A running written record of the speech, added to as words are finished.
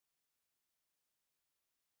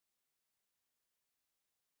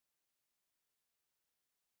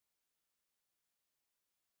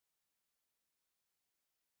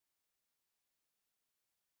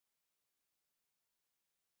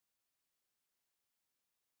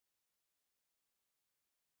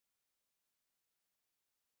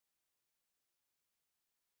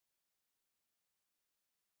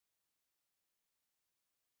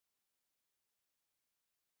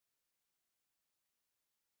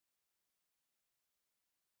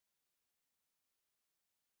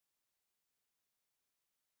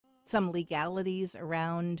some legalities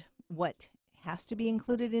around what has to be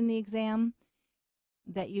included in the exam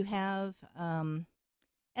that you have. And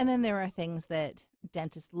then there are things that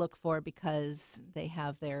dentists look for because they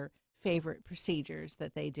have their favorite procedures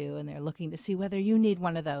that they do, and they're looking to see whether you need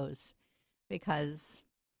one of those because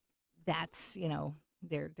that's,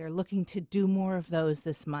 they're looking to do more of those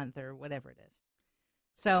this month or whatever it is.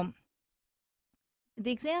 So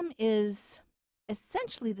the exam is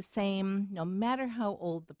essentially the same no matter how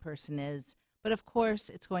old the person is, but of course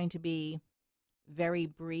it's going to be very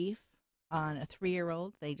brief. On a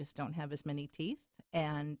 3-year-old, they just don't have as many teeth,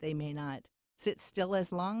 and they may not sit still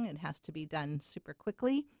as long. It has to be done super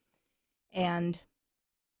quickly, and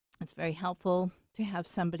it's very helpful to have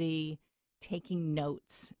somebody taking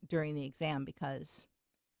notes during the exam because,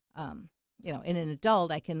 in an adult,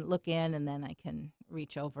 I can look in and then I can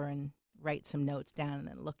reach over and write some notes down and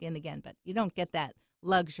then look in again, but you don't get that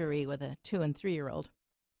luxury with a 2- and 3-year-old.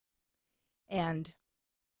 And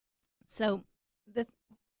so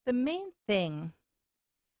the main thing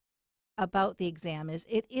about the exam is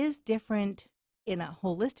it is different in a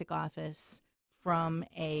holistic office from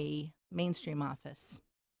a mainstream office.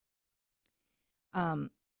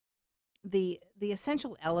 The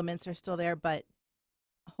essential elements are still there, but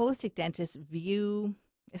holistic dentists view,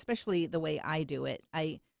 especially the way I do it,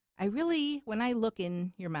 I really, when I look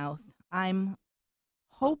in your mouth, I'm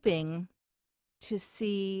hoping to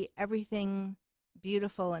see everything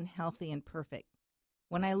beautiful and healthy and perfect.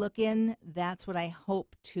 When I look in, that's what I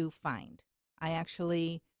hope to find. I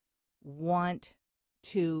actually want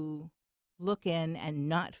to look in and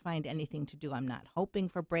not find anything to do. I'm not hoping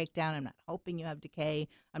for breakdown. I'm not hoping you have decay.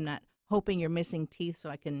 I'm not hoping you're missing teeth so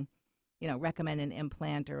I can, recommend an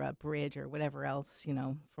implant or a bridge or whatever else,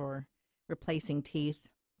 for replacing teeth.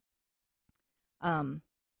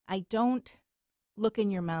 I don't look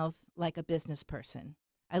in your mouth like a business person.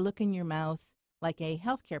 I look in your mouth like a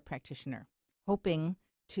healthcare practitioner, hoping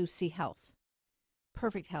to see health,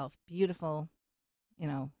 perfect health, beautiful,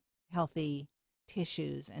 healthy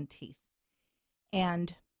tissues and teeth.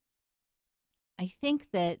 And I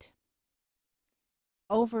think that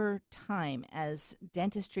over time, as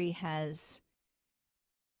dentistry has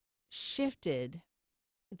shifted,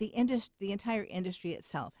 the entire industry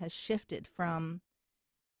itself has shifted from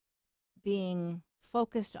being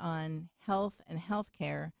focused on health and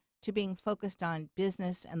healthcare to being focused on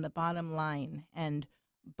business and the bottom line and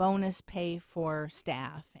bonus pay for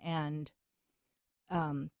staff and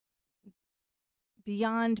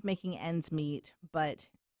beyond making ends meet, but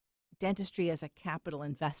dentistry as a capital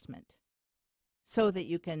investment so that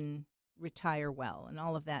you can retire well and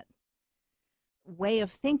all of that way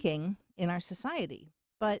of thinking in our society.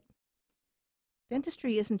 But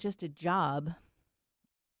dentistry isn't just a job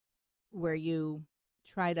where you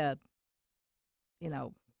try to,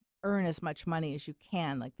 earn as much money as you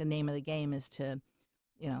can. Like the name of the game is to,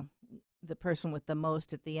 the person with the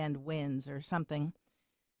most at the end wins or something.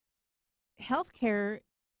 Healthcare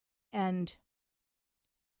and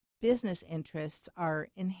business interests are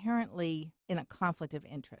inherently in a conflict of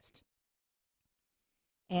interest.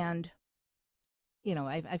 And,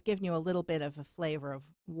 I've given you a little bit of a flavor of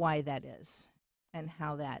why that is and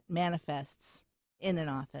how that manifests in an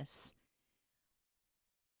office.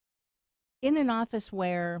 In an office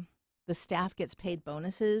where the staff gets paid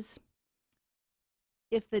bonuses,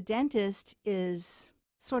 if the dentist is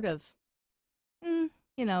sort of,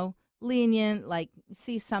 lenient, like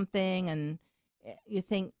see something and you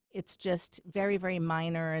think it's just very, very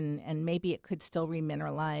minor and maybe it could still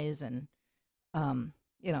remineralize and,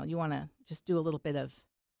 you want to just do a little bit of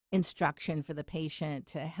instruction for the patient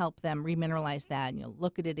to help them remineralize that, and you'll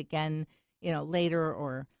look at it again, later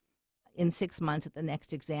or in 6 months at the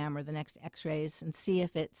next exam or the next x-rays and see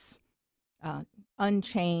if it's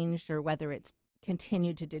unchanged or whether it's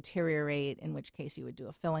continued to deteriorate, in which case you would do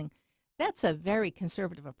a filling. That's a very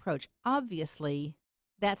conservative approach. Obviously,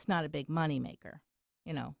 that's not a big money maker.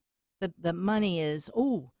 The money is,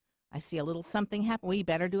 I see a little something happen. We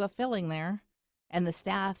better do a filling there. And the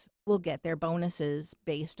staff will get their bonuses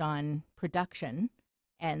based on production,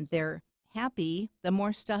 and they're happy the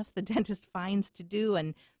more stuff the dentist finds to do,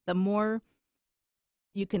 and the more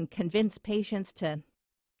you can convince patients to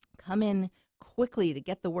come in quickly to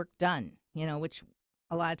get the work done, which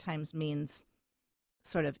a lot of times means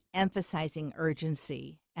sort of emphasizing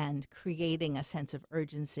urgency and creating a sense of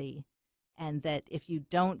urgency, and that if you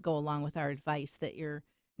don't go along with our advice, that you're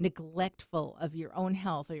neglectful of your own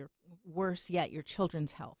health or worse yet, your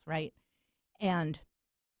children's health, right? And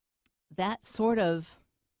that sort of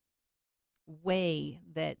way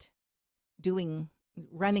that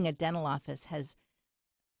running a dental office has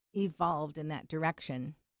evolved in that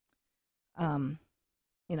direction Um,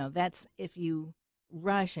 that's if you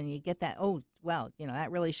rush and you get that, oh, well,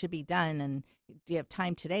 that really should be done. And do you have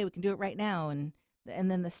time today? We can do it right now. And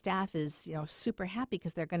then the staff is, super happy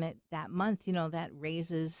because they're going to, that month, that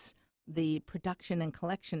raises the production and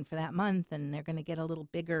collection for that month, and they're going to get a little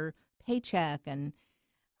bigger paycheck. And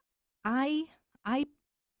I, I,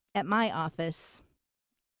 at my office,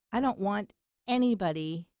 I don't want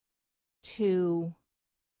anybody to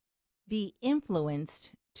be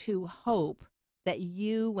influenced to hope that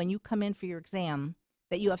when you come in for your exam,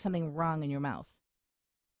 that you have something wrong in your mouth.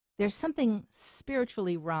 There's something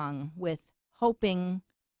spiritually wrong with hoping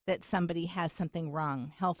that somebody has something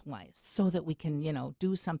wrong health-wise so that we can,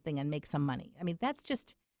 do something and make some money. I mean, that's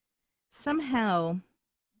just somehow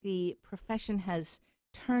the profession has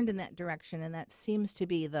turned in that direction, and that seems to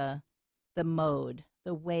be the mode,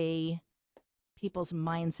 the way people's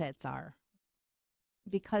mindsets are,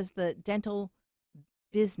 because the dental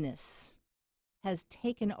business has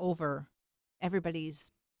taken over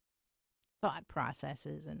everybody's thought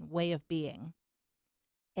processes and way of being.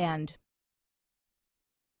 And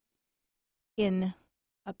in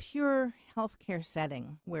a pure healthcare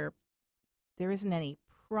setting where there isn't any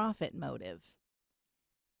profit motive,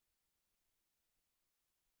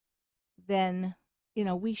 then,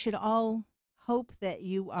 we should all hope that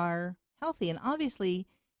you are healthy. And obviously,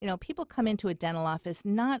 people come into a dental office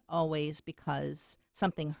not always because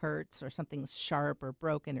something hurts or something's sharp or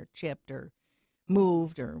broken or chipped or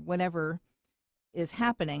moved or whatever is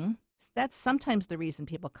happening. That's sometimes the reason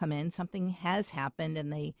people come in. Something has happened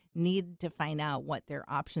and they need to find out what their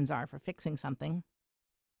options are for fixing something.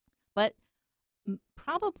 But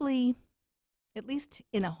probably, at least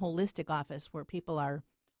in a holistic office where people are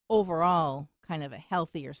overall kind of a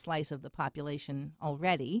healthier slice of the population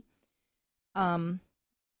already,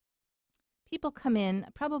 people come in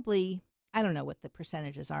probably, I don't know what the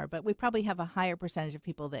percentages are, but we probably have a higher percentage of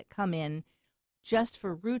people that come in just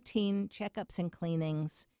for routine checkups and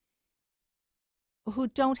cleanings who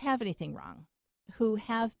don't have anything wrong, who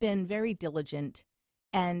have been very diligent,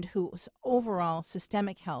 and whose overall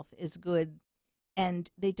systemic health is good, and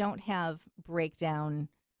they don't have breakdown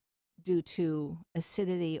due to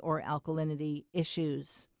acidity or alkalinity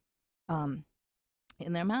issues in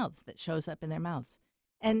their mouths that shows up in their mouths.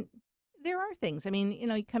 And there are things,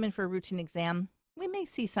 you come in for a routine exam, we may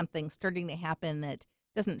see something starting to happen that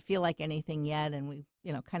doesn't feel like anything yet, and we,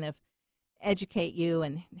 kind of educate you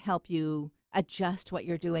and help you adjust what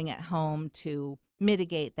you're doing at home to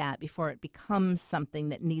mitigate that before it becomes something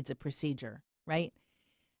that needs a procedure, right?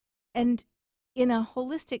 And in a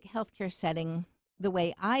holistic healthcare setting, the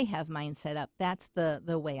way I have mine set up, that's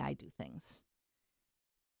the way I do things.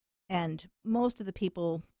 And most of the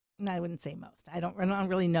people, I wouldn't say most, I don't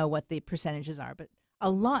really know what the percentages are, but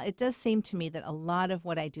it does seem to me that a lot of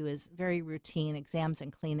what I do is very routine exams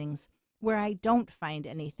and cleanings where I don't find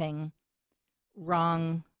anything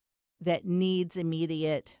wrong that needs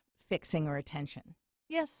immediate fixing or attention.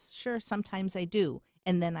 Yes, sure, sometimes I do.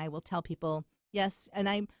 And then I will tell people, yes, and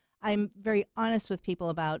I'm very honest with people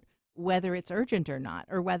about whether it's urgent or not,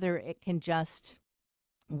 or whether it can just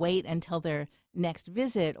wait until their next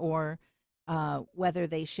visit, or whether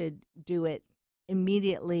they should do it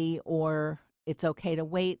immediately, or it's okay to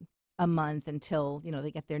wait a month until,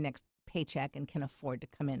 they get their next paycheck and can afford to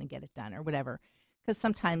come in and get it done or whatever. Because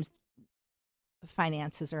sometimes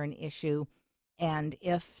finances are an issue. And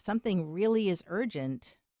if something really is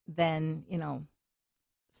urgent, then,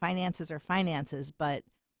 finances are finances, but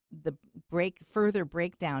the further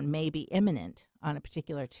breakdown may be imminent on a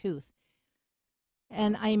particular tooth.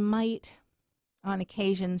 And I might, on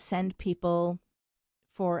occasion, send people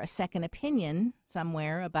for a second opinion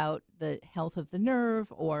somewhere about the health of the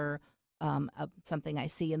nerve, or something I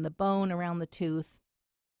see in the bone around the tooth,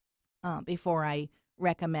 before I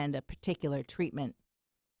recommend a particular treatment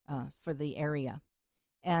for the area.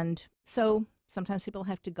 And so sometimes people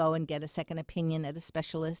have to go and get a second opinion at a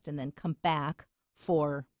specialist and then come back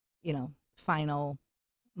for,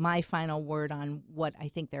 my final word on what I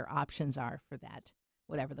think their options are for that,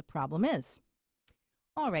 whatever the problem is.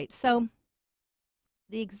 All right, so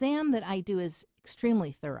the exam that I do is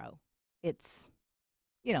extremely thorough. It's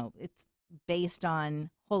based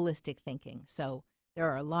on holistic thinking. So there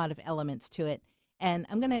are a lot of elements to it. And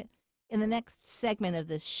I'm going to, in the next segment of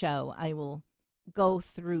this show, I will go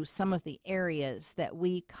through some of the areas that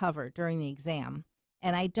we cover during the exam.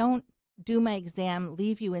 And I don't do my exam,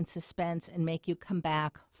 leave you in suspense, and make you come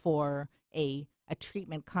back for a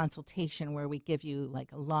treatment consultation where we give you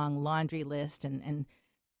like a long laundry list and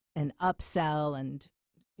upsell and,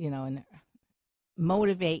 and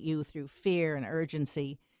motivate you through fear and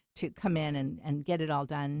urgency. to come in and get it all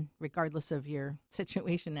done, regardless of your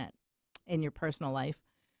situation in your personal life.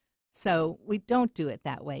 So we don't do it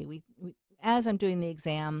that way. We as I'm doing the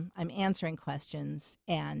exam, I'm answering questions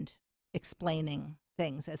and explaining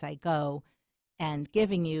things as I go and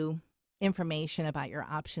giving you information about your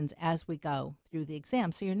options as we go through the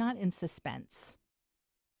exam. So you're not in suspense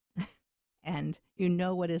and you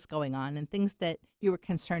know what is going on, and things that you were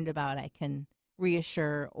concerned about, I can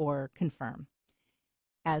reassure or confirm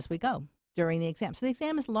as we go during the exam. So the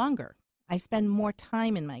exam is longer. I spend more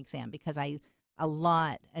time in my exam because I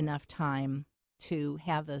allot enough time to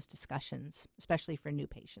have those discussions, especially for new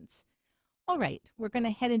patients. All right, we're going to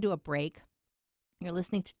head into a break. You're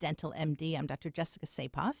listening to Dental MD. I'm Dr. Jessica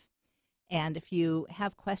Saepoff. And if you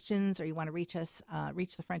have questions or you want to reach us,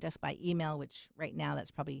 reach the front desk by email, which right now that's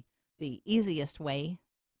probably the easiest way.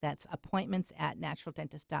 That's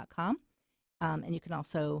appointments@naturaldentist.com. And you can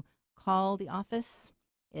also call the office.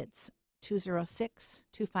 It's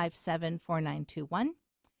 206-257-4921.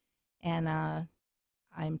 And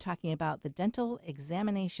I'm talking about the dental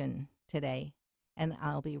examination today. And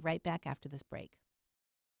I'll be right back after this break.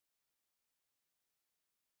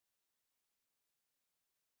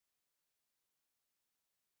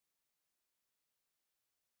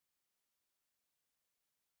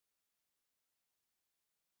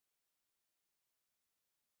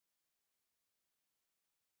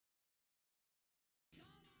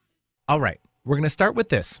 All right, we're going to start with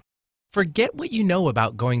this. Forget what you know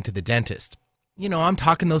about going to the dentist. I'm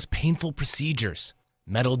talking those painful procedures,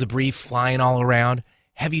 metal debris flying all around,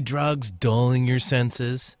 heavy drugs dulling your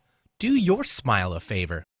senses. Do your smile a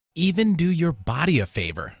favor. Even do your body a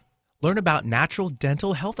favor. Learn about Natural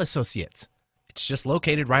Dental Health Associates. It's just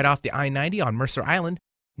located right off the I-90 on Mercer Island.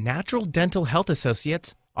 Natural Dental Health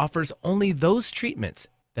Associates offers only those treatments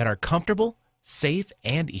that are comfortable, safe,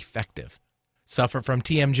 and effective. Suffer from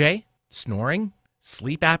TMJ? Snoring?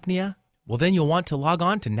 Sleep apnea? Well, then you'll want to log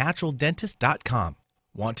on to naturaldentist.com.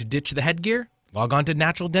 Want to ditch the headgear? Log on to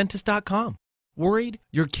naturaldentist.com. Worried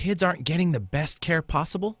your kids aren't getting the best care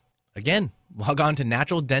possible? Again, log on to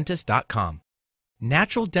naturaldentist.com.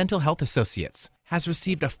 Natural Dental Health Associates has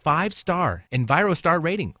received a 5-star EnviroStar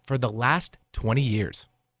rating for the last 20 years.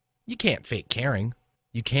 You can't fake caring.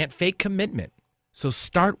 You can't fake commitment. So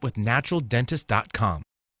start with naturaldentist.com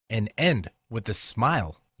and end with the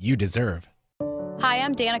smile you deserve. Hi,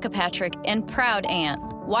 I'm Danica Patrick and proud aunt.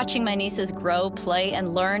 Watching my nieces grow, play,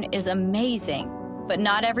 and learn is amazing. But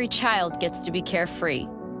not every child gets to be carefree.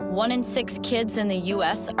 1 in 6 kids in the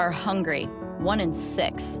U.S. are hungry. 1 in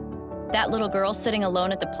 6. That little girl sitting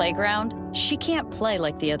alone at the playground, she can't play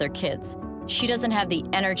like the other kids. She doesn't have the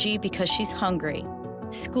energy because she's hungry.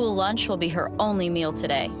 School lunch will be her only meal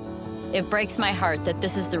today. It breaks my heart that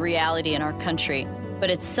this is the reality in our country, but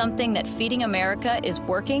it's something that Feeding America is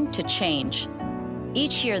working to change.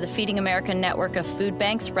 Each year, the Feeding America network of food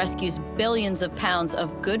banks rescues billions of pounds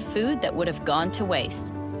of good food that would have gone to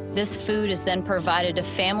waste. This food is then provided to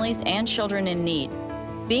families and children in need.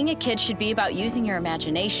 Being a kid should be about using your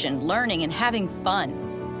imagination, learning, and having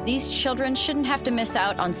fun. These children shouldn't have to miss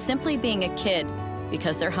out on simply being a kid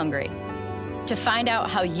because they're hungry. To find out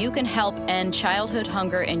how you can help end childhood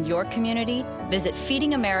hunger in your community, visit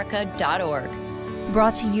feedingamerica.org.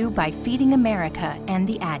 Brought to you by Feeding America and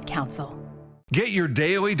the Ad Council. Get your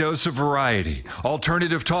daily dose of variety.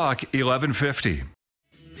 Alternative Talk 1150.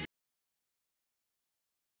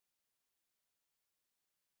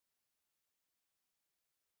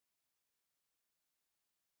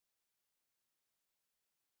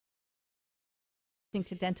 Listening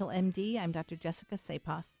to Dental MD, I'm Dr. Jessica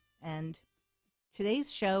Saepoff, and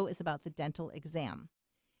today's show is about the dental exam.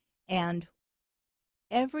 And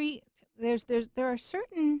there are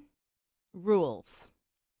certain rules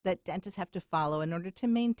that dentists have to follow in order to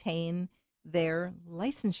maintain their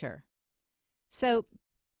licensure. So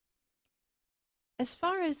as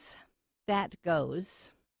far as that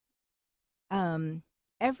goes,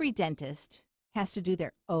 every dentist has to do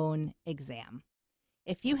their own exam.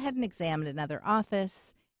 If you had an exam at another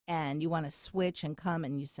office and you want to switch and come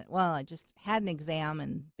and you said, well, I just had an exam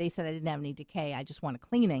and they said I didn't have any decay, I just want a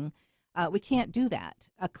cleaning, we can't do that.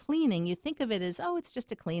 A cleaning, you think of it as, oh, it's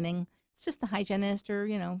just a cleaning. It's just the hygienist, or,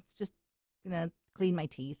 it's just going to clean my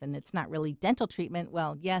teeth, and it's not really dental treatment.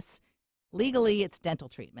 Well, yes, legally it's dental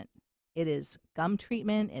treatment. It is gum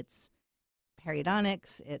treatment. It's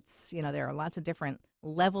periodontics. It's, there are lots of different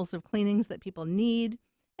levels of cleanings that people need.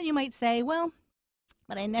 And you might say, well,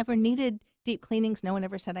 but I never needed deep cleanings. No one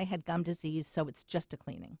ever said I had gum disease, so it's just a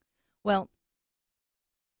cleaning. Well,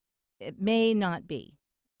 it may not be.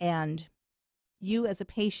 And you as a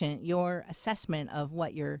patient, your assessment of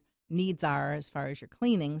what your needs are as far as your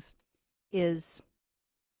cleanings is,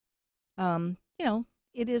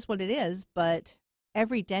 it is what it is, but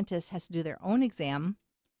every dentist has to do their own exam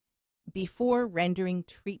before rendering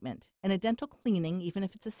treatment. And a dental cleaning, even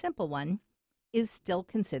if it's a simple one, is still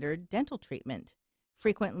considered dental treatment.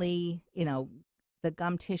 Frequently, the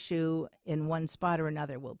gum tissue in one spot or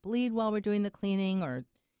another will bleed while we're doing the cleaning, or,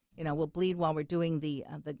 will bleed while we're doing the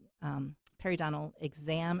periodontal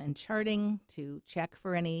exam and charting to check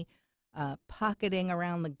for any pocketing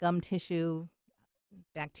around the gum tissue,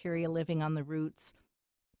 bacteria living on the roots.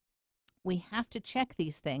 We have to check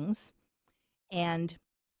these things, and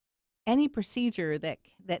any procedure that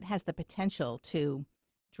has the potential to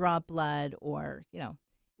draw blood, or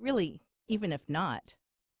really, even if not,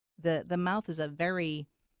 the mouth is a very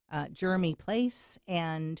germy place,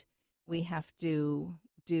 and we have to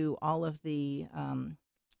do all of the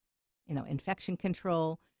infection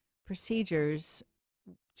control procedures.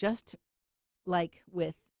 Just like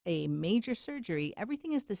with a major surgery,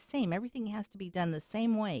 everything is the same. Everything has to be done the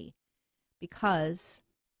same way, because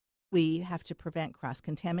we have to prevent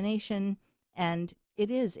cross-contamination, and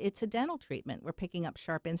it's a dental treatment. We're picking up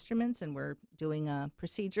sharp instruments and we're doing a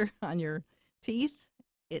procedure on your teeth.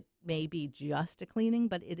 It may be just a cleaning,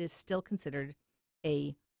 but it is still considered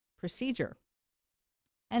a procedure.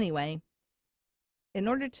 Anyway, in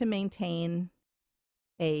order to maintain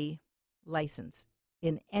a license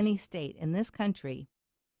in any state in this country,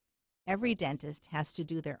 every dentist has to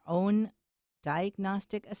do their own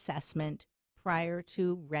diagnostic assessment prior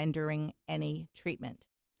to rendering any treatment.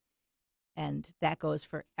 And that goes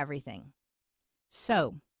for everything.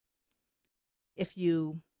 So, if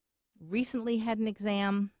you recently had an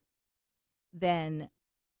exam, then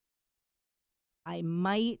I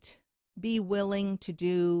might be willing to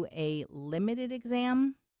do a limited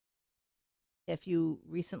exam. If you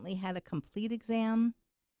recently had a complete exam,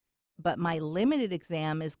 but my limited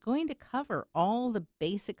exam is going to cover all the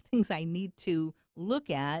basic things I need to look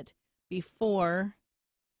at before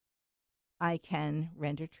I can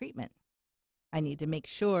render treatment. I need to make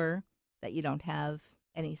sure that you don't have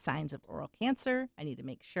any signs of oral cancer. I need to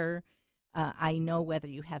make sure I know whether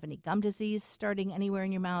you have any gum disease starting anywhere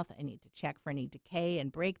in your mouth. I need to check for any decay and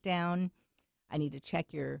breakdown. I need to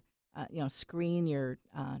check your, screen your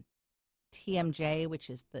TMJ, which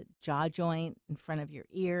is the jaw joint in front of your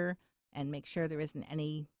ear, and make sure there isn't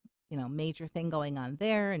any, major thing going on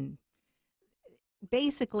there. And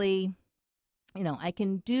basically, I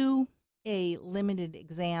can do a limited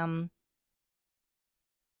exam.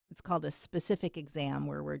 It's called a specific exam,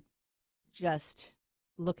 where we're just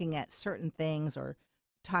looking at certain things or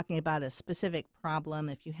talking about a specific problem.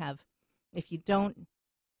 If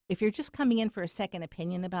you're just coming in for a second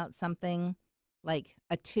opinion about something, like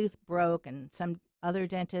a tooth broke and some other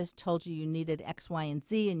dentist told you needed X, Y, and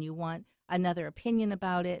Z, and you want another opinion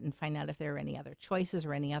about it and find out if there are any other choices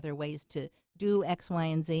or any other ways to do X, Y,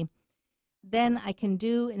 and Z, then I can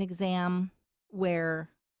do an exam where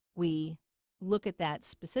we look at that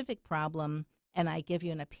specific problem and I give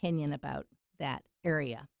you an opinion about that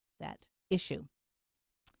area, that issue.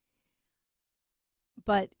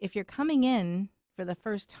 But if you're coming in for the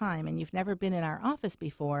first time and you've never been in our office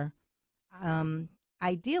before,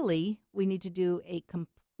 ideally, we need to do a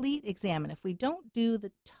complete exam. And if we don't do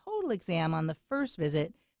the total exam on the first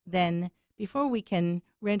visit, then before we can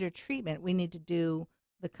render treatment, we need to do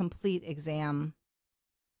the complete exam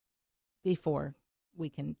before we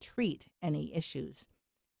can treat any issues.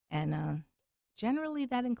 And generally,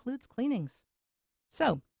 that includes cleanings.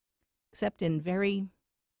 So, except in very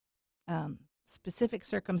specific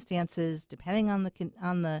circumstances, depending on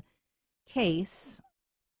the case,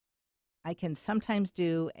 I can sometimes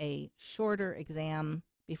do a shorter exam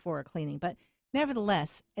before a cleaning. But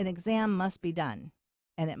nevertheless, an exam must be done,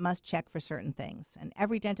 and it must check for certain things. And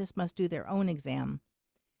every dentist must do their own exam.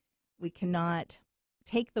 We cannot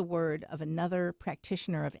take the word of another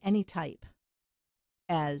practitioner of any type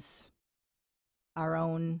as our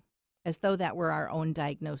own, as though that were our own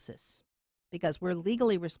diagnosis, because we're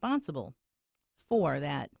legally responsible for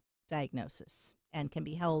that diagnosis and can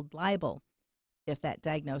be held liable if that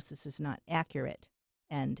diagnosis is not accurate,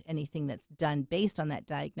 and anything that's done based on that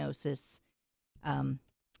diagnosis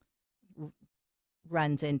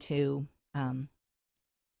runs into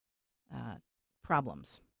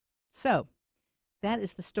problems. So that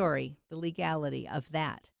is the story, the legality of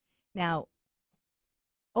that. Now,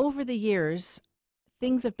 over the years,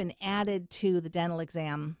 things have been added to the dental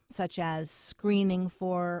exam, such as screening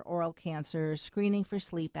for oral cancer, screening for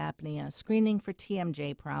sleep apnea, screening for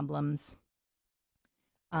TMJ problems,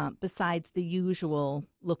 besides the usual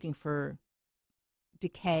looking for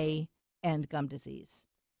decay and gum disease.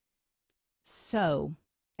 So,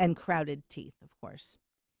 and crowded teeth, of course.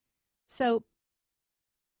 So,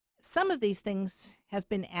 some of these things have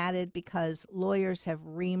been added because lawyers have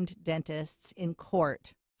reamed dentists in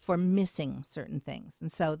court for missing certain things.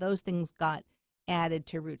 And so those things got added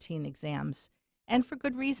to routine exams, and for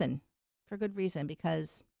good reason. For good reason,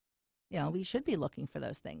 because, we should be looking for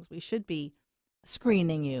those things. We should be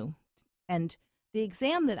screening you. And the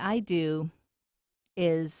exam that I do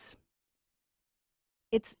is,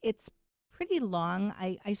 it's pretty long.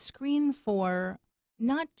 I screen for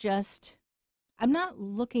not just, I'm not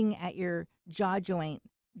looking at your jaw joint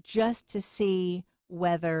just to see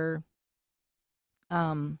whether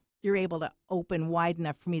you're able to open wide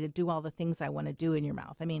enough for me to do all the things I want to do in your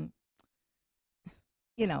mouth. I mean,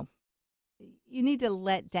 you need to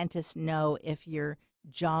let dentists know if your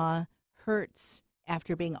jaw hurts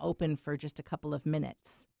after being open for just a couple of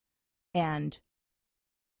minutes. And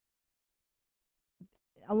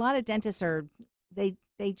a lot of dentists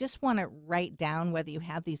they just want to write down whether you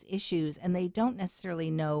have these issues, and they don't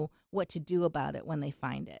necessarily know what to do about it when they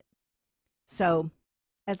find it. So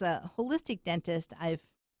as a holistic dentist, I've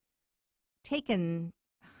taken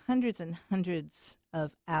hundreds and hundreds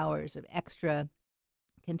of hours of extra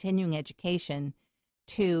continuing education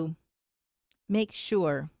to make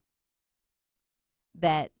sure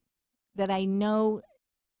that I know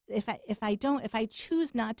if I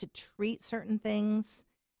choose not to treat certain things,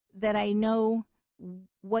 that I know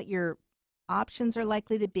what your options are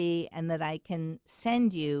likely to be, and that I can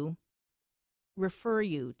refer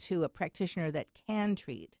you to a practitioner that can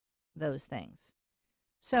treat those things.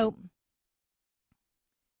 So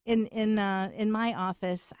in my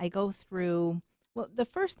office, I go through, well, the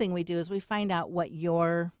first thing we do is we find out what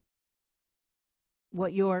your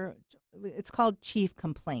it's called chief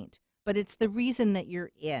complaint, but it's the reason that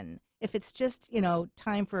you're in. If it's just,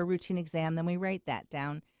 time for a routine exam, then we write that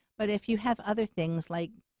down. But if you have other things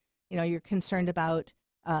like, you're concerned about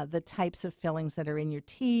the types of fillings that are in your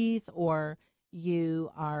teeth, or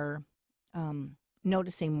you are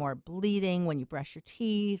noticing more bleeding when you brush your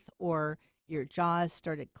teeth, or your jaws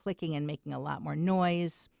started clicking and making a lot more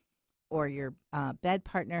noise, or your bed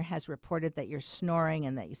partner has reported that you're snoring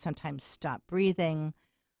and that you sometimes stop breathing.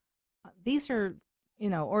 These are,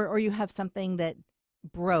 or you have something that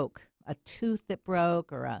broke, a tooth that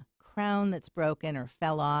broke, or a crown that's broken or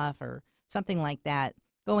fell off, or something like that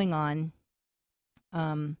going on.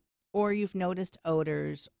 Or you've noticed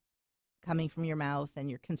odors coming from your mouth and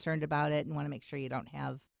you're concerned about it and want to make sure you don't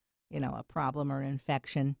have, a problem or an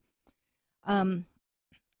infection.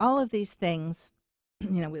 All of these things,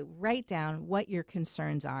 we write down what your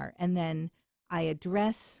concerns are, and then I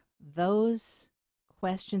address those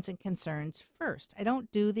questions and concerns first. I don't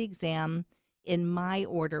do the exam in my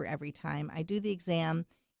order every time. I do the exam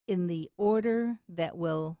in the order that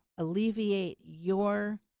will alleviate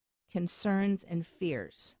your concerns and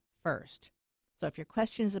fears first. So if your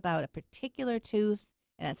question is about a particular tooth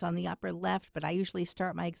and it's on the upper left, but I usually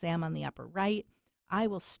start my exam on the upper right, I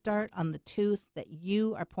will start on the tooth that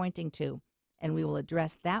you are pointing to, and we will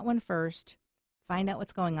address that one first, find out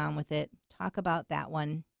what's going on with it, talk about that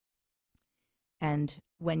one, and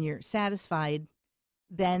when you're satisfied,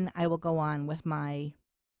 then I will go on with my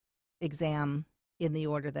exam in the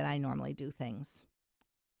order that I normally do things.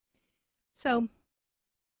 So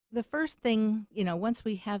the first thing, once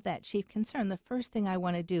we have that chief concern, the first thing I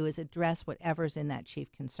want to do is address whatever's in that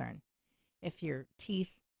chief concern. If your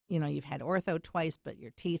teeth, you've had ortho twice, but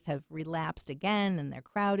your teeth have relapsed again and they're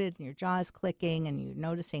crowded and your jaw is clicking and you're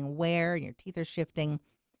noticing wear and your teeth are shifting,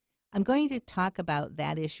 I'm going to talk about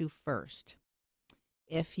that issue first.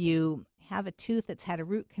 If you have a tooth that's had a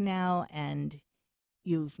root canal and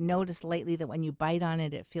you've noticed lately that when you bite on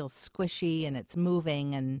it, it feels squishy and it's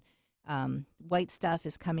moving, and white stuff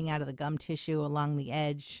is coming out of the gum tissue along the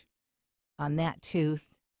edge on that tooth,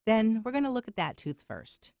 then we're going to look at that tooth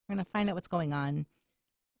first. We're going to find out what's going on,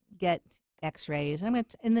 get x-rays. And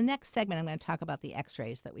in the next segment, I'm going to talk about the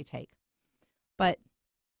x-rays that we take. But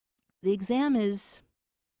the exam is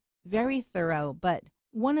very thorough, but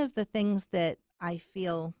one of the things that I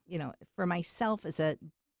feel, for myself as a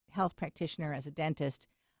health practitioner, as a dentist,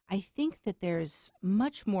 I think that there's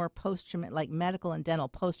much more post-traumatic, like medical and dental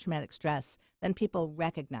post-traumatic stress than people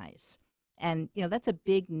recognize. And, that's a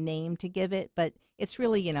big name to give it, but it's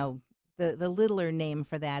really, the littler name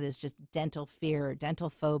for that is just dental fear or dental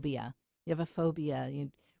phobia. You have a phobia,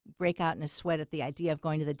 you break out in a sweat at the idea of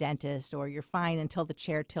going to the dentist, or you're fine until the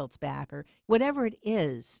chair tilts back, or whatever it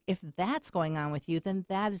is. If that's going on with you, then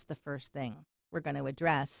that is the first thing we're going to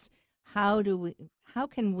address. How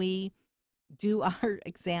can we do our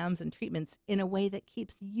exams and treatments in a way that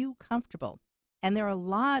keeps you comfortable? And there are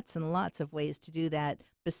lots and lots of ways to do that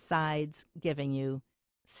besides giving you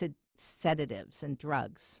sedatives and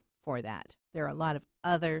drugs for that. There are a lot of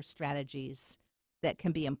other strategies that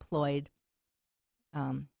can be employed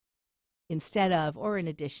instead of or in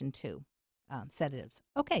addition to sedatives.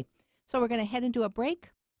 Okay, so we're going to head into a break.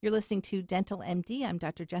 You're listening to Dental MD. I'm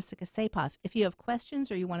Dr. Jessica Saepoff. If you have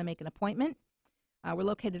questions or you want to make an appointment, we're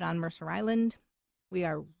located on Mercer Island. We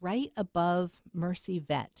are right above Mercy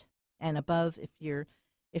Vet, and above if you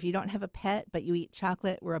don't have a pet but you eat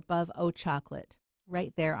chocolate, we're above O Chocolate,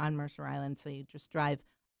 right there on Mercer Island. So you just drive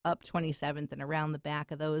up 27th and around the back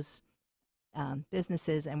of those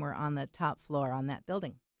businesses, and we're on the top floor on that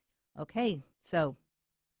building. Okay, so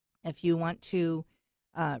if you want to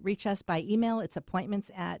reach us by email, it's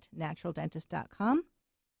appointments@naturaldentist.com,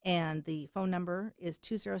 and the phone number is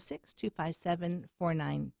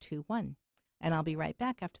 206-257-4921. And I'll be right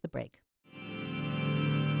back after the break.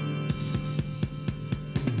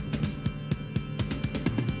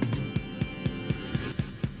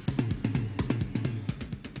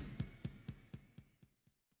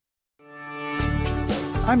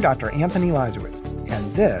 I'm Dr. Anthony Lizowitz,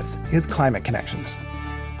 and this is Climate Connections.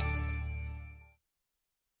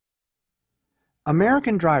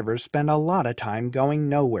 American drivers spend a lot of time going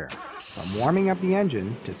nowhere, from warming up the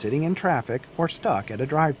engine to sitting in traffic or stuck at a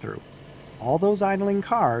drive-thru. All those idling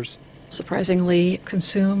cars surprisingly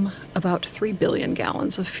consume about 3 billion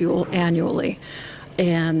gallons of fuel annually,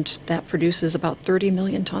 and that produces about 30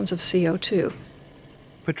 million tons of CO2.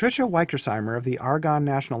 Patricia Weikersheimer of the Argonne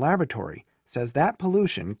National Laboratory says that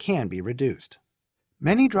pollution can be reduced.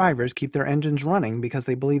 Many drivers keep their engines running because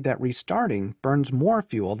they believe that restarting burns more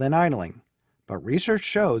fuel than idling. But research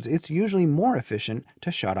shows it's usually more efficient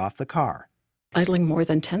to shut off the car. Idling more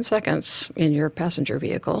than 10 seconds in your passenger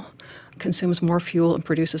vehicle consumes more fuel and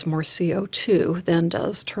produces more CO2 than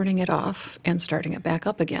does turning it off and starting it back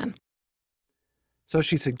up again. So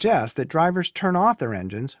she suggests that drivers turn off their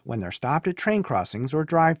engines when they're stopped at train crossings or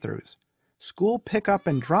drive-thrus. School pickup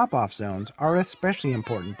and drop-off zones are especially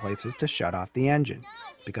important places to shut off the engine,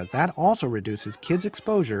 because that also reduces kids'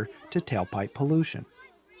 exposure to tailpipe pollution.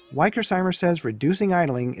 Weikersheimer says reducing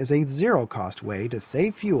idling is a zero-cost way to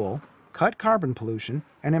save fuel, cut carbon pollution,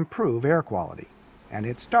 and improve air quality. And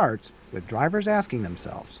it starts with drivers asking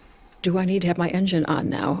themselves, do I need to have my engine on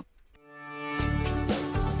now?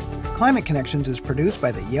 Climate Connections is produced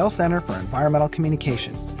by the Yale Center for Environmental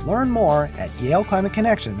Communication. Learn more at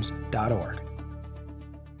yaleclimateconnections.org.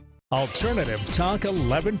 Alternative Talk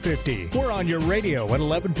 1150. We're on your radio at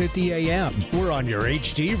 1150 a.m. We're on your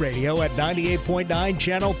HD radio at 98.9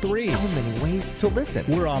 Channel 3. So many ways to listen.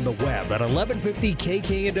 We're on the web at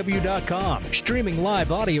 1150kknw.com, streaming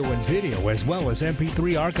live audio and video as well as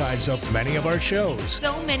MP3 archives of many of our shows.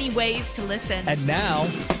 So many ways to listen. And now,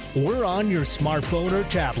 we're on your smartphone or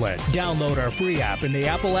tablet. Download our free app in the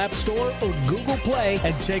Apple App Store or Google Play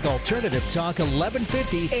and take Alternative Talk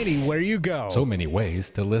 1150 anywhere you go. So many ways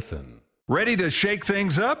to listen. Ready to shake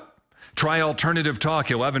things up? Try Alternative Talk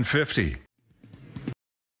 1150.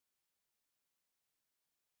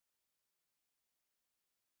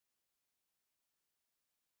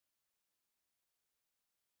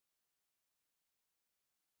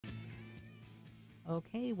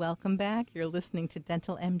 Okay, welcome back. You're listening to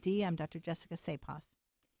Dental MD. I'm Dr. Jessica Saepoff.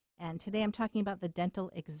 And today I'm talking about the dental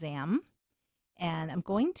exam. And I'm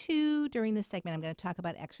going to, during this segment, I'm going to talk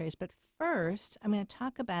about x-rays. But first, I'm going to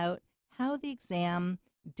talk about how the exam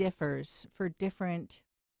differs for different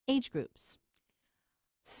age groups.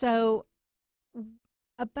 So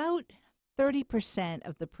about 30%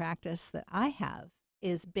 of the practice that I have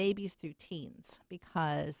is babies through teens,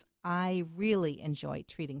 because I really enjoy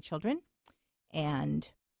treating children. And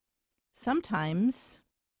sometimes,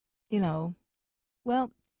 in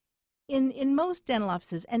most dental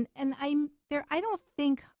offices, and I don't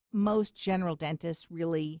think most general dentists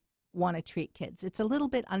really want to treat kids. It's a little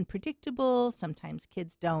bit unpredictable. Sometimes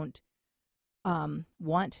kids don't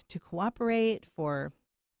want to cooperate for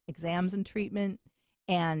exams and treatment.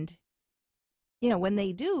 And, when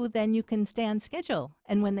they do, then you can stay on schedule.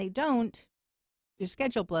 And when they don't, your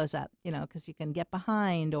schedule blows up, because you can get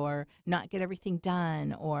behind or not get everything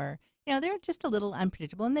done, or, they're just a little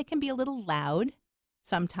unpredictable, and they can be a little loud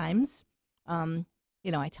sometimes. I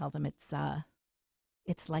tell them it's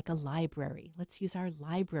like a library. Let's use our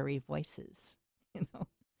library voices,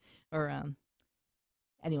 or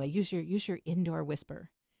anyway, use your indoor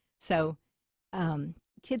whisper. So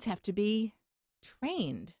kids have to be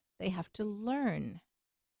trained. They have to learn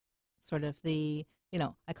sort of the,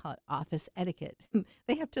 I call it office etiquette.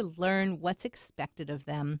 They have to learn what's expected of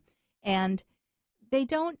them, and they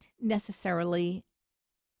don't necessarily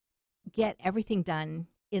get everything done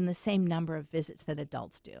in the same number of visits that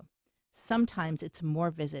adults do. Sometimes it's more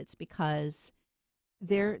visits because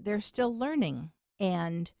they're still learning,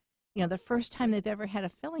 and the first time they've ever had a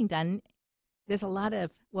filling done, there's a lot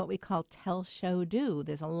of what we call tell, show, do.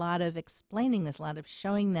 There's a lot of explaining. There's a lot of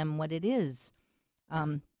showing them what it is.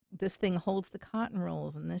 This thing holds the cotton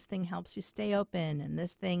rolls, and this thing helps you stay open, and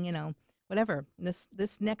this thing, whatever.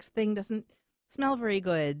 This next thing doesn't smell very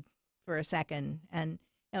good for a second. And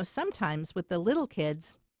sometimes with the little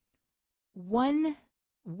kids, one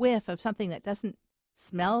whiff of something that doesn't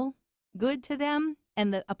smell good to them,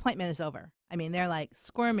 and the appointment is over. I mean, they're like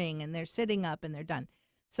squirming, and they're sitting up, and they're done.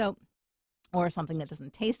 So, or something that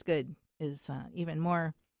doesn't taste good is even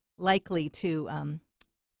more likely to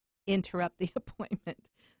interrupt the appointment.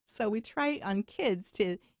 So we try on kids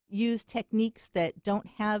to use techniques that don't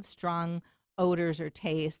have strong odors or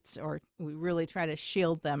tastes, or we really try to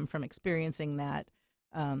shield them from experiencing that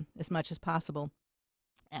as much as possible,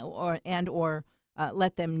 or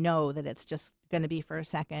let them know that it's just going to be for a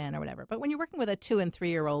second or whatever. But when you're working with a 2- and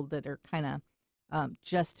 3-year-old that are kind of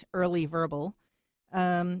just early verbal,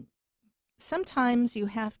 sometimes you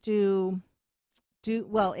have to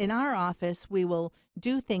in our office, we will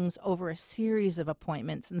do things over a series of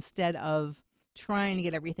appointments instead of trying to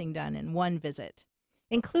get everything done in one visit,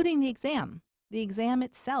 including the exam. The exam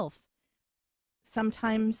itself,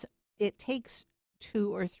 sometimes it takes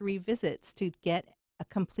 2 or 3 visits to get a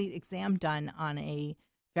complete exam done on a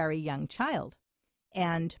very young child.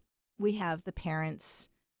 And we have the parents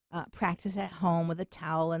practice at home with a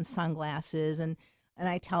towel and sunglasses, and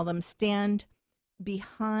I tell them, stand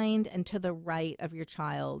behind and to the right of your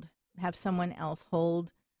child. Have someone else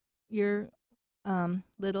hold your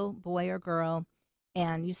little boy or girl,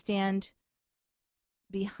 and you stand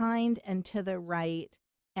behind and to the right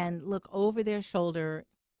and look over their shoulder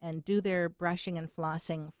and do their brushing and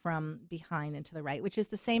flossing from behind and to the right, which is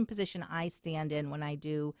the same position I stand in when I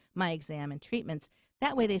do my exam and treatments.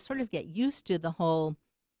 That way they sort of get used to the whole,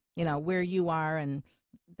 where you are, and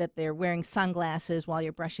that they're wearing sunglasses while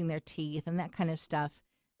you're brushing their teeth and that kind of stuff,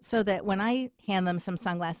 so that when I hand them some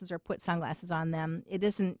sunglasses or put sunglasses on them, it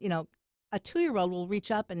isn't, a 2-year-old will reach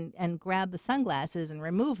up and grab the sunglasses and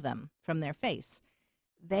remove them from their face.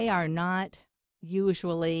 They are not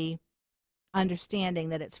usually understanding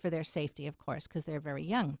that it's for their safety, of course, because they're very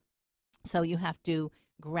young. So you have to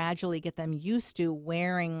gradually get them used to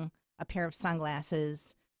wearing a pair of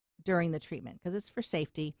sunglasses during the treatment because it's for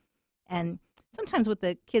safety. And sometimes with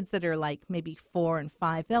the kids that are like maybe 4 and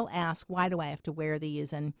 5, they'll ask, why do I have to wear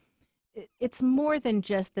these? And it's more than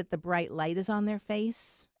just that the bright light is on their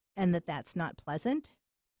face and that's not pleasant,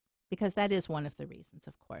 because that is one of the reasons,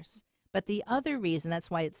 of course. But the other reason,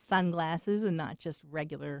 that's why it's sunglasses and not just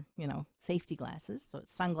regular, safety glasses. So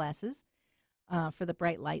it's sunglasses for the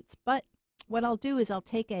bright lights. But what I'll do is I'll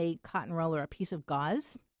take a cotton roll or a piece of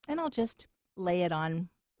gauze, and I'll just lay it on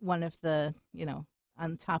one of the,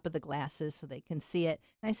 on top of the glasses so they can see it.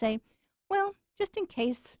 And I say, well, just in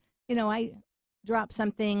case, I drop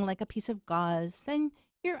something like a piece of gauze, then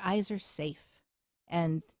your eyes are safe.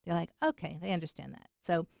 And they're like, okay, they understand that.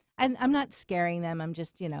 So I'm not scaring them. I'm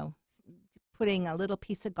just, putting a little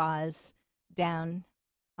piece of gauze down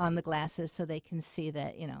on the glasses so they can see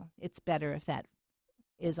that, it's better if that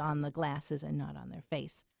is on the glasses and not on their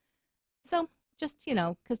face. So just,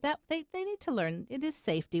 because they need to learn it is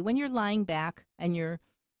safety. When you're lying back and you're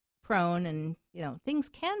prone and, things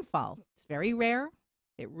can fall. It's very rare.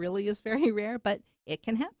 It really is very rare, but it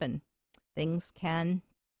can happen. Things can,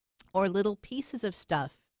 or little pieces of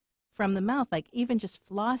stuff from the mouth, like even just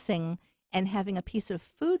flossing and having a piece of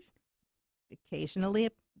food. Occasionally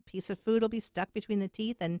a piece of food will be stuck between the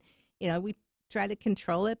teeth, and, we try to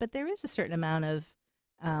control it, but there is a certain amount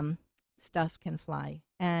of stuff can fly.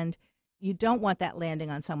 And you don't want that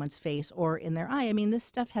landing on someone's face or in their eye. I mean, this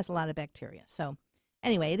stuff has a lot of bacteria. So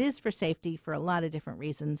anyway, it is for safety for a lot of different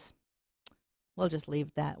reasons. We'll just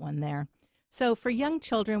leave that one there. So for young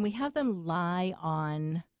children, we have them lie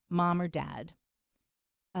on mom or dad,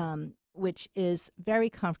 which is very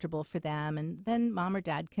comfortable for them. And then mom or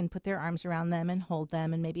dad can put their arms around them and hold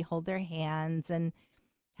them and maybe hold their hands and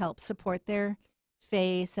help support their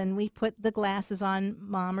face. And we put the glasses on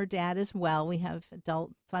mom or dad as well. We have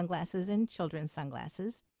adult sunglasses and children's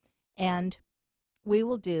sunglasses. And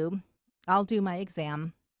I'll do my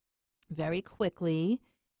exam very quickly.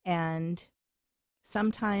 And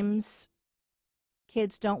sometimes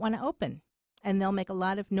kids don't want to open, and they'll make a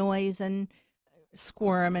lot of noise and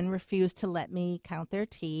squirm and refuse to let me count their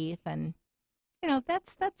teeth. And,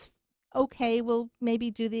 that's okay. We'll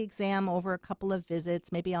maybe do the exam over a couple of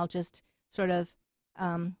visits. Maybe I'll just sort of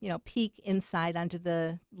peek inside under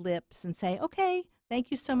the lips and say, okay,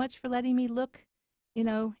 thank you so much for letting me look,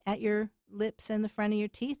 at your lips and the front of your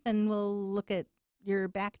teeth, and we'll look at your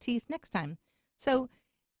back teeth next time. So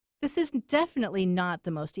this is definitely not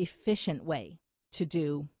the most efficient way to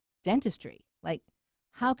do dentistry. Like,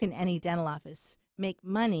 how can any dental office make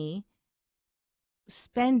money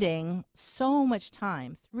spending so much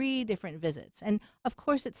time, 3 different visits? And of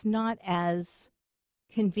course, it's not as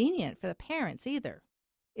convenient for the parents either.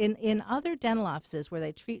 In other dental offices where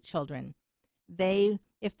they treat children,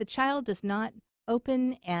 if the child does not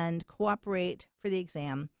open and cooperate for the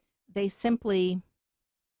exam, they simply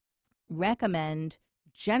recommend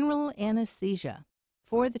general anesthesia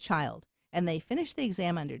for the child. And they finish the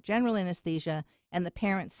exam under general anesthesia, and the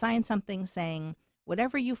parents sign something saying,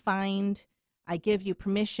 whatever you find, I give you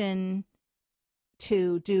permission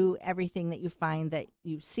to do everything that you find that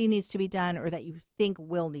you see needs to be done or that you think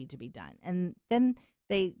will need to be done. And then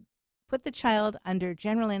they put the child under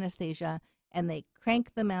general anesthesia, and they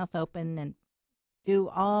crank the mouth open and do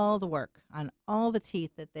all the work on all the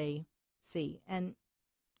teeth that they see. And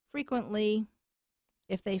frequently,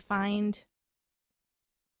 if they find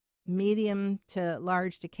medium to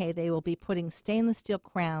large decay, they will be putting stainless steel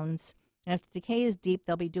crowns. And if the decay is deep,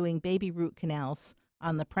 they'll be doing baby root canals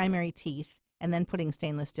on the primary teeth and then putting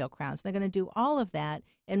stainless steel crowns. They're going to do all of that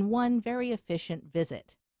in one very efficient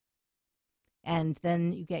visit. And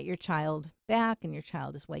then you get your child back, and your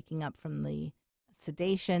child is waking up from the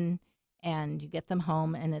sedation, and you get them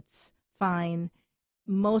home, and it's fine.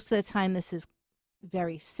 Most of the time, this is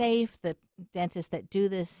very safe. The dentists that do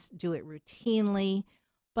this do it routinely.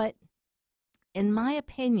 But in my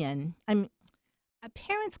opinion,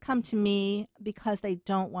 parents come to me because they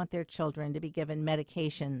don't want their children to be given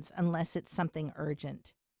medications unless it's something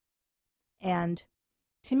urgent. And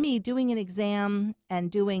to me, doing an exam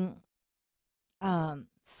and doing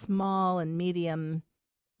small and medium,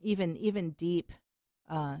 even deep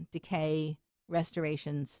decay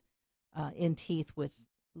restorations in teeth with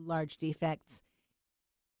large defects,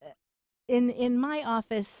 in my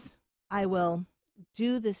office, I will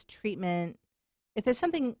do this treatment. If there's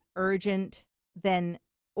something urgent, then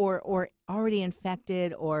or already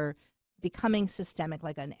infected or becoming systemic,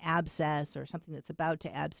 like an abscess or something that's about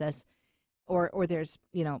to abscess, or there's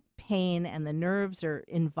pain and the nerves are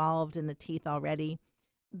involved in the teeth already,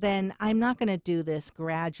 then I'm not going to do this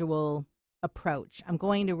gradual approach. I'm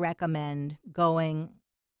going to recommend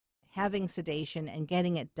having sedation and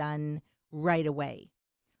getting it done right away.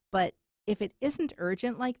 But if it isn't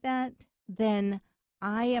urgent like that, then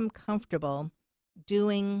I am comfortable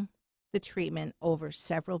doing the treatment over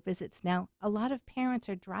several visits. Now, a lot of parents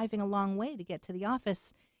are driving a long way to get to the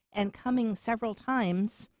office and coming several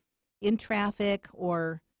times in traffic,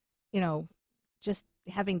 or, just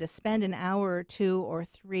having to spend an hour or 2 or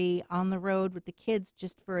 3 on the road with the kids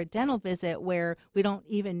just for a dental visit where we don't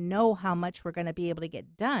even know how much we're going to be able to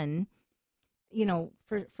get done.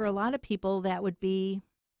 For a lot of people, that would be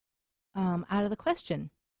out of the question.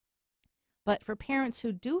 But for parents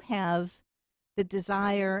who do have the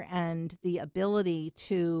desire and the ability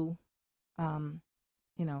to,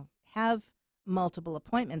 have multiple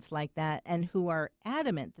appointments like that, and who are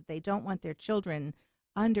adamant that they don't want their children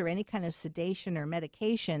under any kind of sedation or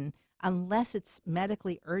medication unless it's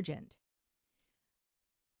medically urgent,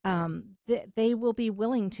 they will be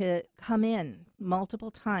willing to come in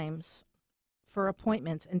multiple times for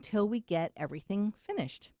appointments until we get everything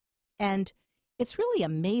finished. And it's really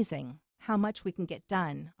amazing how much we can get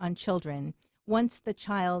done on children once the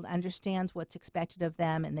child understands what's expected of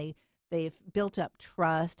them, and they've built up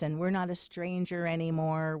trust, and we're not a stranger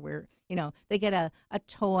anymore. They get a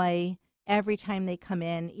toy every time they come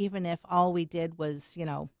in, even if all we did was,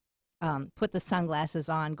 put the sunglasses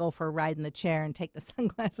on, go for a ride in the chair, and take the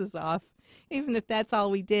sunglasses off. Even if that's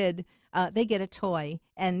all we did, they get a toy.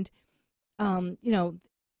 And,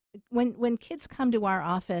 when kids come to our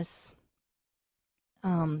office,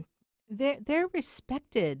 they're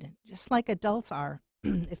respected just like adults are.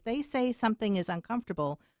 If they say something is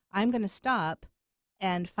uncomfortable, I'm going to stop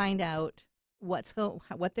and find out what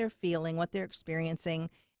they're feeling, what they're experiencing,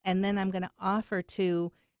 and then I'm going to offer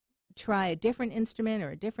to try a different instrument or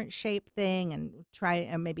a different shape thing, and try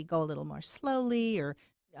and maybe go a little more slowly, or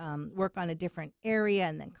work on a different area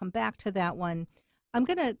and then come back to that one. I'm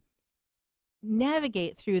going to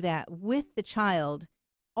navigate through that with the child,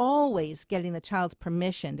 always getting the child's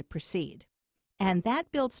permission to proceed. And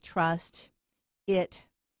that builds trust. It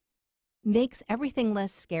makes everything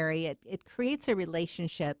less scary. It creates a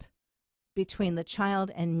relationship between the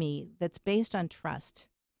child and me that's based on trust.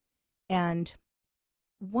 And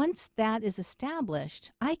once that is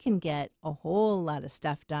established, I can get a whole lot of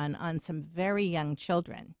stuff done on some very young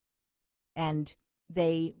children. And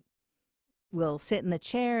they will sit in the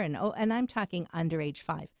chair and I'm talking under age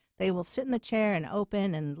 5. They will sit in the chair and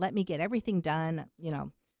open and let me get everything done.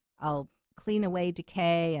 I'll clean away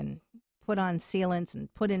decay and put on sealants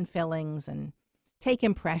and put in fillings and take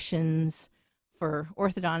impressions for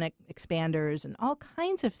orthodontic expanders and all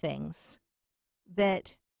kinds of things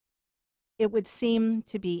that it would seem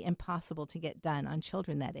to be impossible to get done on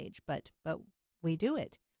children that age, but we do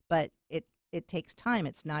it. But it takes time.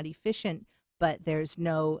 It's not efficient, but there's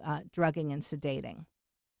no drugging and sedating.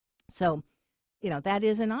 So, that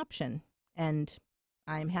is an option, and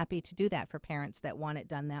I'm happy to do that for parents that want it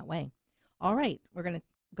done that way. All right, we're going to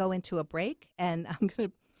go into a break, and I'm going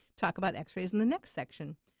to talk about x-rays in the next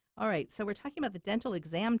section. All right, so we're talking about the dental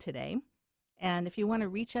exam today. And if you want to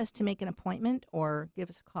reach us to make an appointment or give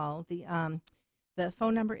us a call, the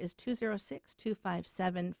phone number is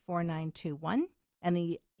 206-257-4921. And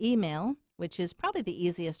the email, which is probably the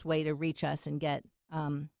easiest way to reach us and get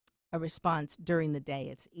a response during the day.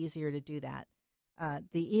 It's easier to do that.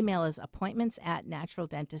 The email is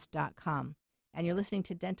appointments@naturaldentist.com. And you're listening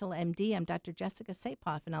to Dental MD. I'm Dr. Jessica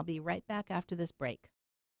Saepoff, and I'll be right back after this break.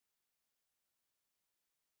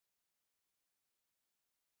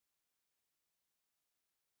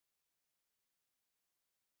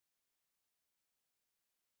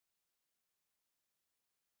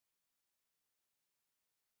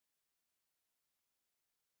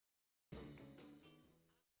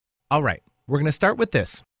 All right, we're going to start with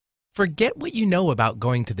this. Forget what you know about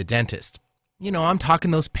going to the dentist. I'm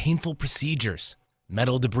talking those painful procedures,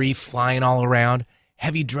 metal debris flying all around,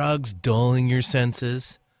 heavy drugs dulling your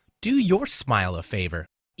senses. Do your smile a favor.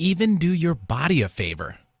 Even do your body a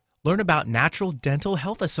favor. Learn about Natural Dental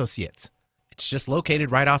Health Associates. It's just located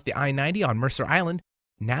right off the I-90 on Mercer Island.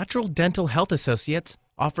 Natural Dental Health Associates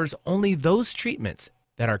offers only those treatments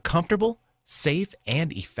that are comfortable, safe,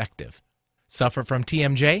 and effective. Suffer from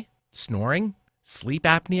TMJ? Snoring? Sleep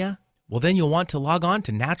apnea? Well, then you'll want to log on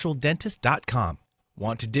to naturaldentist.com.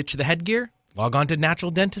 Want to ditch the headgear? Log on to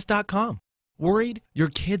naturaldentist.com. Worried your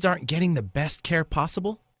kids aren't getting the best care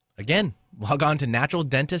possible? Again, log on to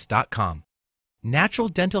naturaldentist.com. Natural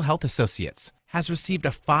Dental Health Associates has received a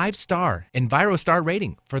 5-star EnviroStar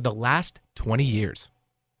rating for the last 20 years.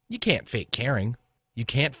 You can't fake caring. You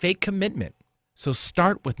can't fake commitment. So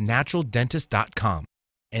start with naturaldentist.com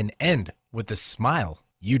and end with the smile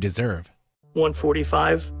you deserve.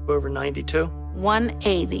 145 over 92.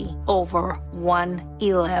 180 over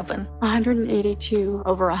 111. 182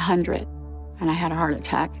 over 100. And I had a heart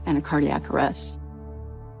attack and a cardiac arrest.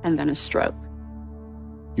 And then a stroke.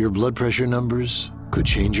 Your blood pressure numbers could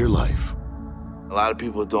change your life. A lot of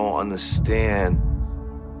people don't understand,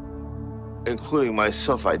 including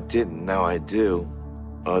myself, I didn't, now I do,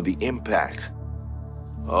 the impact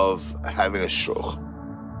of having a stroke.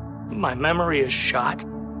 My memory is shot.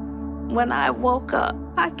 When I woke up,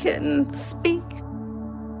 I couldn't speak.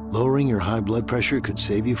 Lowering your high blood pressure could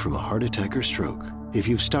save you from a heart attack or stroke. If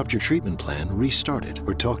you've stopped your treatment plan, restart it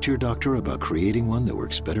or talk to your doctor about creating one that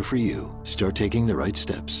works better for you. Start taking the right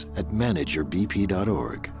steps at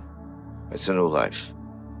manageyourbp.org. It's a new life,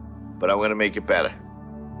 but I'm gonna make it better.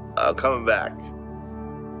 I'm coming back.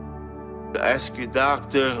 Ask your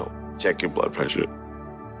doctor, check your blood pressure.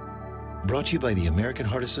 Brought to you by the American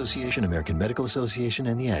Heart Association, American Medical Association,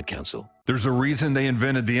 and the Ad Council. There's a reason they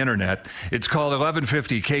invented the internet. It's called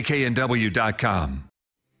 1150kknw.com.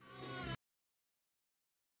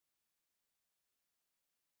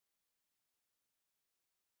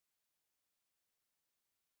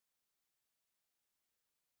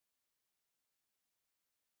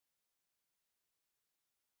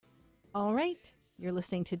 All right, you're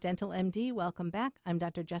listening to Dental MD. Welcome back. I'm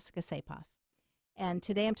Dr. Jessica Saepoff. And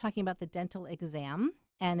today I'm talking about the dental exam.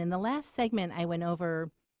 And in the last segment, I went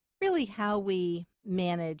over really how we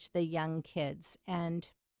manage the young kids.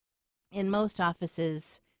 And in most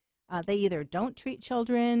offices, they either don't treat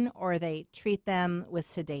children or they treat them with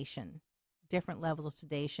sedation, different levels of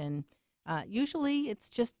sedation. Usually it's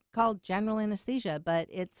just called general anesthesia, but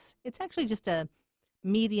it's actually just a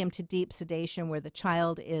medium to deep sedation where the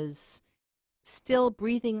child is still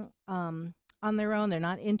breathing on their own. They're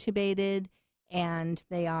not intubated, and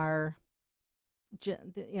they are,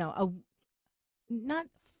 not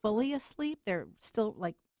fully asleep. They're still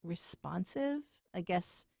like responsive. I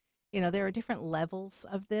guess, there are different levels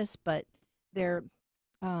of this, but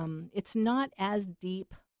it's not as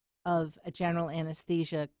deep of a general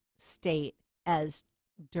anesthesia state as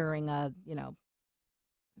during a,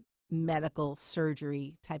 medical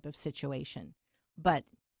surgery type of situation. But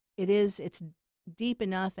it's deep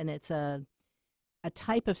enough and it's a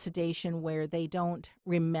type of sedation where they don't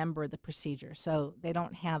remember the procedure. So they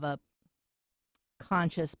don't have a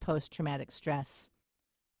conscious post-traumatic stress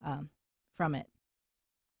from it.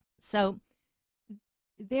 So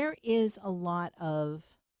there is a lot of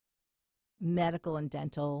medical and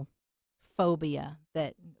dental phobia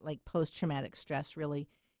that, like post-traumatic stress, really,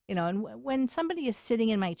 and when somebody is sitting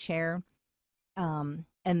in my chair and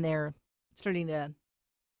they're starting to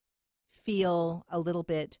feel a little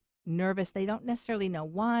bit nervous, they don't necessarily know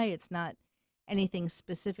why. It's not anything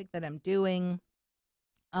specific that I'm doing.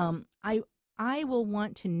 I will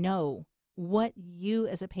want to know what you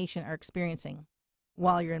as a patient are experiencing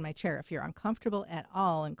while you're in my chair. If you're uncomfortable at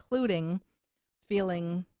all, including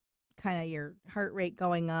feeling kind of your heart rate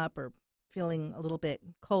going up or feeling a little bit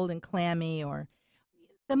cold and clammy, or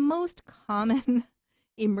the most common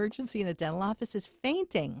emergency in a dental office is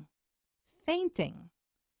fainting. Fainting.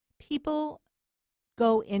 People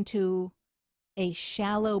go into a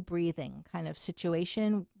shallow breathing kind of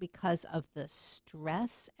situation because of the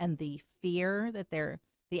stress and the fear that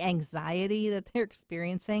the anxiety that they're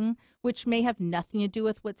experiencing, which may have nothing to do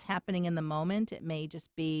with what's happening in the moment. It may just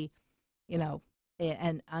be,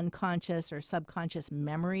 an unconscious or subconscious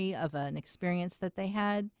memory of an experience that they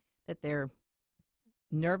had, that their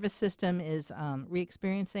nervous system is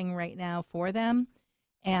re-experiencing right now for them.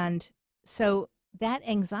 And so that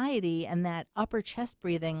anxiety and that upper chest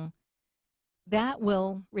breathing, that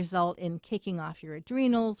will result in kicking off your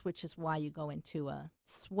adrenals, which is why you go into a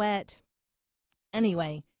sweat.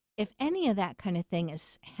 Anyway, if any of that kind of thing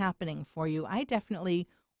is happening for you, I definitely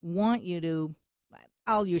want you to,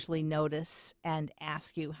 I'll usually notice and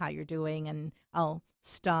ask you how you're doing, and I'll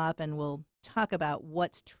stop and we'll talk about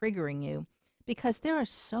what's triggering you, because there are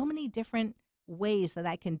so many different ways that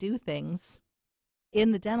I can do things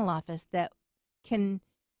in the dental office that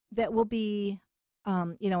will be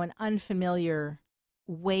an unfamiliar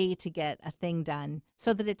way to get a thing done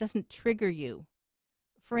so that it doesn't trigger you.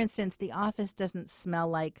 For instance, the office doesn't smell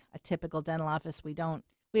like a typical dental office. We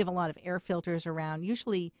have a lot of air filters around.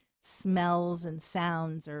 Usually smells and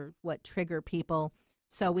sounds are what trigger people.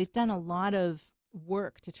 So we've done a lot of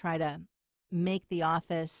work to try to make the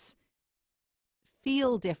office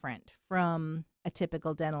feel different from a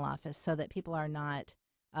typical dental office so that people are not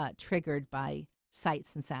triggered by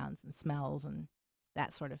sights and sounds and smells and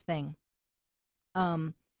that sort of thing.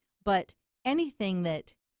 But anything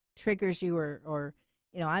that triggers you or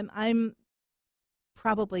I'm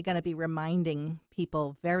probably going to be reminding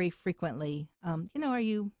people very frequently, are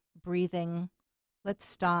you breathing? Let's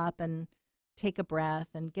stop and take a breath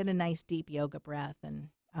and get a nice deep yoga breath and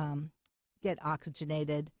get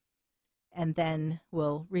oxygenated, and then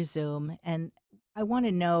we'll resume. And I want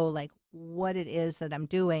to know like what it is that I'm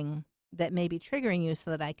doing that may be triggering you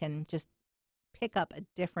so that I can just pick up a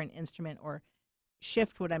different instrument or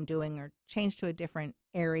shift what I'm doing or change to a different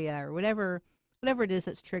area or whatever it is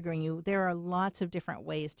that's triggering you. There are lots of different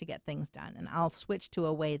ways to get things done, and I'll switch to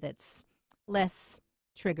a way that's less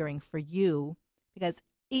triggering for you because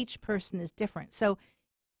each person is different. So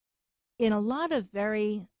in a lot of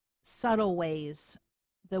very subtle ways,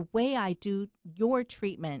 the way I do your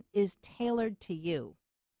treatment is tailored to you.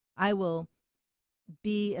 I will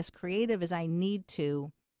be as creative as I need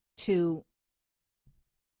to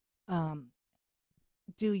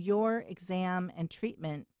do your exam and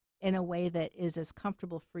treatment in a way that is as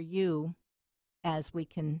comfortable for you as we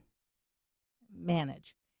can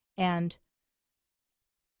manage. And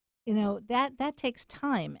that takes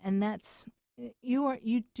time, and that's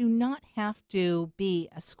you do not have to be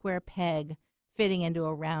a square peg fitting into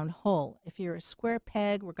a round hole. If you're a square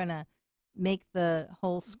peg, we're going to make the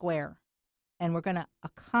hole square, and we're going to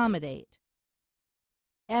accommodate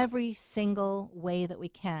every single way that we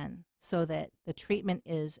can so that the treatment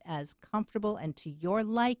is as comfortable and to your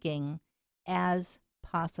liking as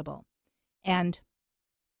possible, and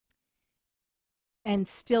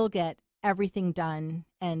still get everything done,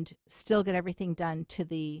 and still get everything done to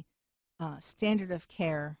the standard of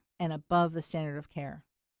care and above the standard of care,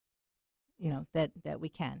 that we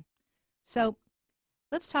can. So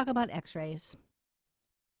let's talk about x-rays.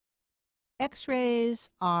 X-rays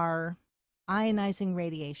are ionizing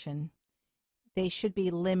radiation. They should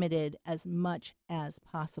be limited as much as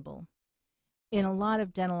possible. In a lot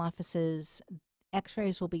of dental offices,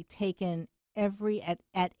 x-rays will be taken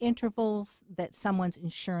at intervals that someone's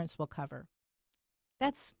insurance will cover.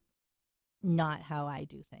 That's not how I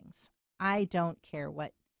do things. I don't care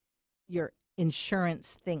what your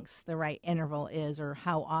insurance thinks the right interval is or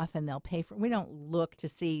how often they'll pay for it. We don't look to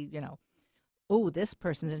see, this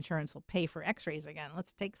person's insurance will pay for x-rays again.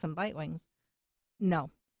 Let's take some bite wings.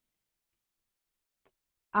 No.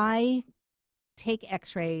 I take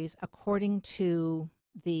x-rays according to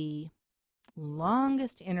the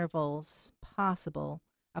longest intervals possible,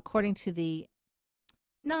 according to the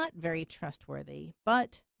not very trustworthy,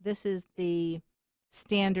 but this is the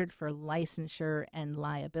standard for licensure and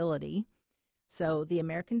liability. So the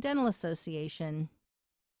American Dental Association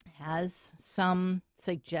has some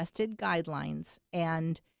suggested guidelines.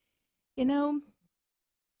 And, you know,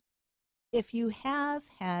 if you have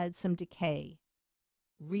had some decay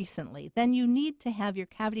recently, then you need to have your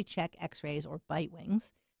cavity check x-rays or bite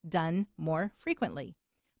wings done more frequently.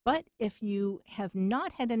 But if you have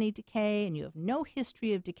not had any decay and you have no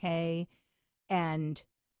history of decay and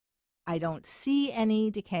I don't see any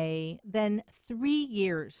decay, then 3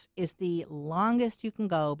 years is the longest you can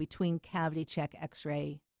go between cavity check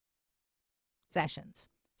x-ray sessions.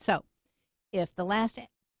 So if the last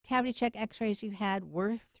cavity check x-rays you had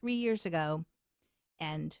were 3 years ago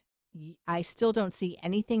and I still don't see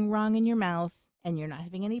anything wrong in your mouth and you're not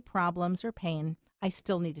having any problems or pain, I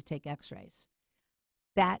still need to take x-rays.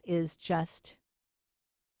 That is just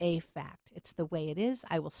a fact. It's the way it is.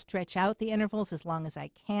 I will stretch out the intervals as long as I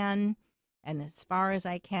can and as far as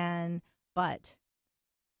I can, but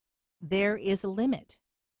there is a limit.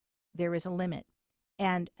 There is a limit.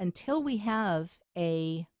 And until we have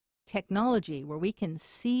a technology where we can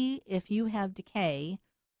see if you have decay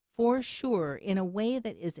for sure in a way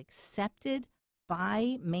that is accepted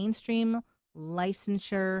by mainstream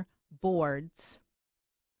licensure boards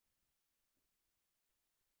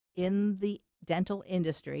in the dental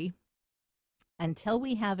industry, until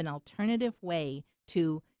we have an alternative way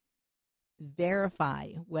to verify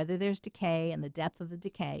whether there's decay and the depth of the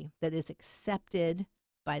decay that is accepted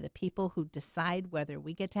by the people who decide whether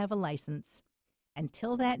we get to have a license,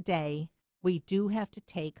 until that day, we do have to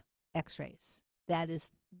take x-rays. That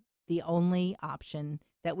is the only option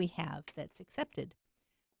that we have that's accepted.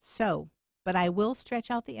 So, but I will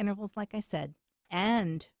stretch out the intervals, like I said,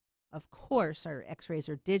 and of course, our x-rays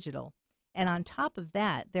are digital. And on top of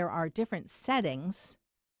that, there are different settings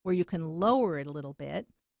where you can lower it a little bit,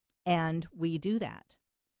 and we do that.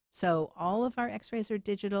 So all of our x-rays are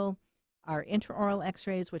digital. Our intraoral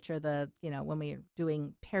x-rays, which are the, when we're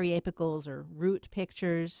doing periapicals or root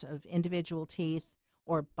pictures of individual teeth,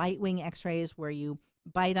 or bite wing x-rays where you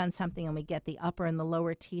bite on something and we get the upper and the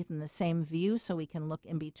lower teeth in the same view so we can look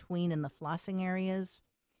in between in the flossing areas.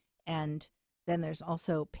 And then there's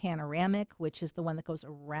also panoramic, which is the one that goes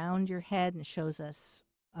around your head and shows us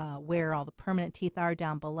where all the permanent teeth are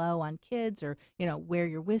down below on kids, or, where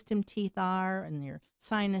your wisdom teeth are and your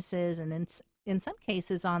sinuses. And in some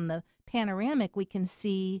cases on the panoramic, we can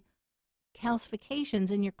see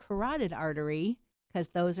calcifications in your carotid artery because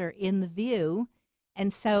those are in the view.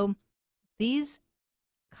 And so these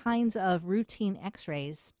kinds of routine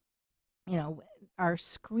x-rays, are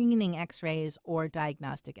screening x-rays or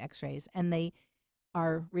diagnostic x-rays, and they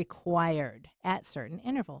are required at certain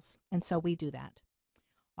intervals. And so we do that.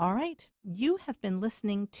 All right. You have been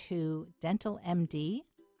listening to Dental MD.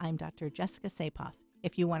 I'm Dr. Jessica Saepoff.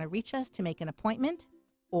 If you want to reach us to make an appointment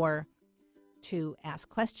or to ask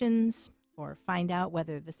questions or find out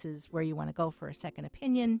whether this is where you want to go for a second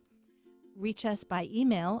opinion, reach us by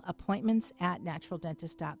email,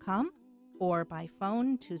 appointments@naturaldentist.com, or by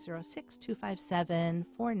phone,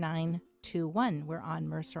 206-257-4921. We're on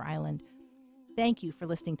Mercer Island. Thank you for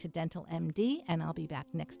listening to Dental MD, and I'll be back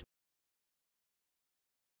next week.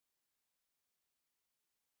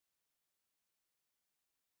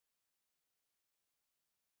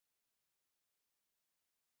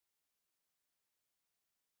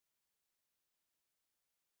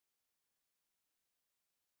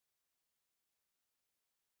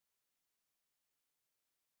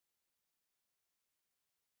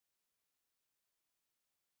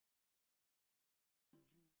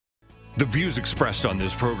 The views expressed on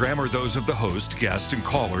this program are those of the host, guests, and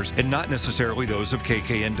callers, and not necessarily those of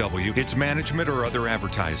KKNW, its management, or other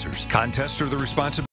advertisers. Contests are the responsibility